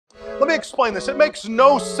Let me explain this. It makes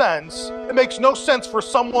no sense. It makes no sense for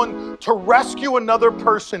someone to rescue another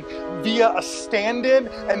person via a stand-in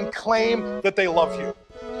and claim that they love you.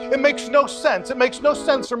 It makes no sense. It makes no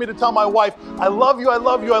sense for me to tell my wife, I love you, I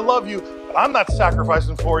love you, I love you, but I'm not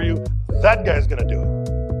sacrificing for you. That guy's gonna do it.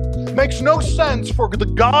 It makes no sense for the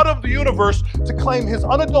God of the universe to claim his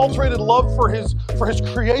unadulterated love for his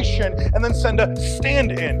creation and then send a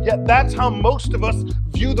stand-in. Yet that's how most of us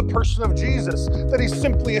view the person of Jesus, that he's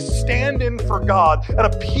simply a stand-in for God, an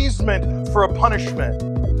appeasement for a punishment.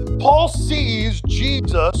 Paul sees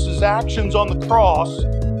Jesus' actions on the cross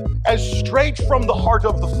as straight from the heart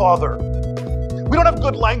of the Father. We don't have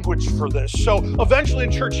good language for this. So eventually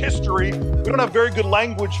in church history, we don't have very good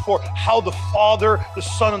language for how the Father, the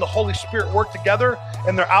Son, and the Holy Spirit work together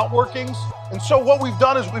and their outworkings. And so what we've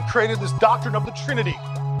done is we've created this doctrine of the Trinity.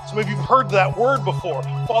 Some of you have heard that word before,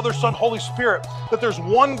 Father, Son, Holy Spirit, that there's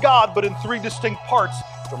one God, but in three distinct parts.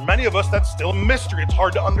 For many of us, that's still a mystery. It's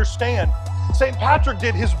hard to understand. St. Patrick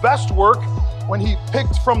did his best work when he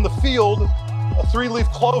picked from the field a three-leaf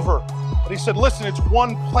clover. But he said, listen, it's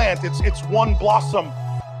one plant, it's one blossom,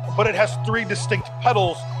 but it has three distinct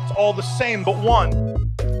petals. It's all the same, but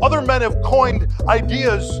one. Other men have coined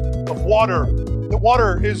ideas of water. That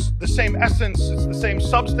water is the same essence, it's the same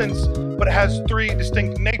substance, but it has three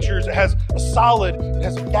distinct natures. It has a solid, it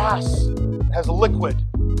has a gas, it has a liquid.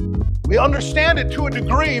 We understand it to a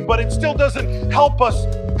degree, but it still doesn't help us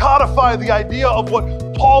codify the idea of what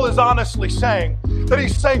Paul is honestly saying. That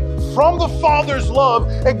he's saying from the Father's love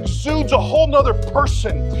exudes a whole nother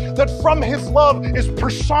person. That from his love is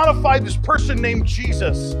personified this person named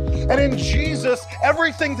Jesus. And in Jesus,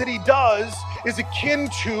 everything that he does is akin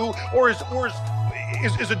to or is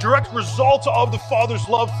a direct result of the Father's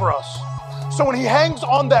love for us. So when he hangs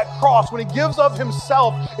on that cross, when he gives of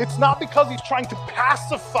himself, it's not because he's trying to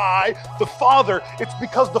pacify the Father. It's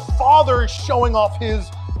because the Father is showing off his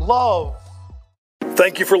love.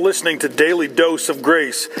 Thank you for listening to Daily Dose of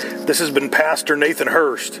Grace. This has been Pastor Nathan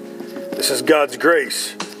Hurst. This is God's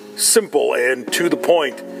grace, simple and to the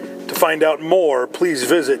point. To find out more, please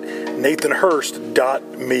visit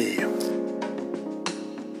nathanhurst.me.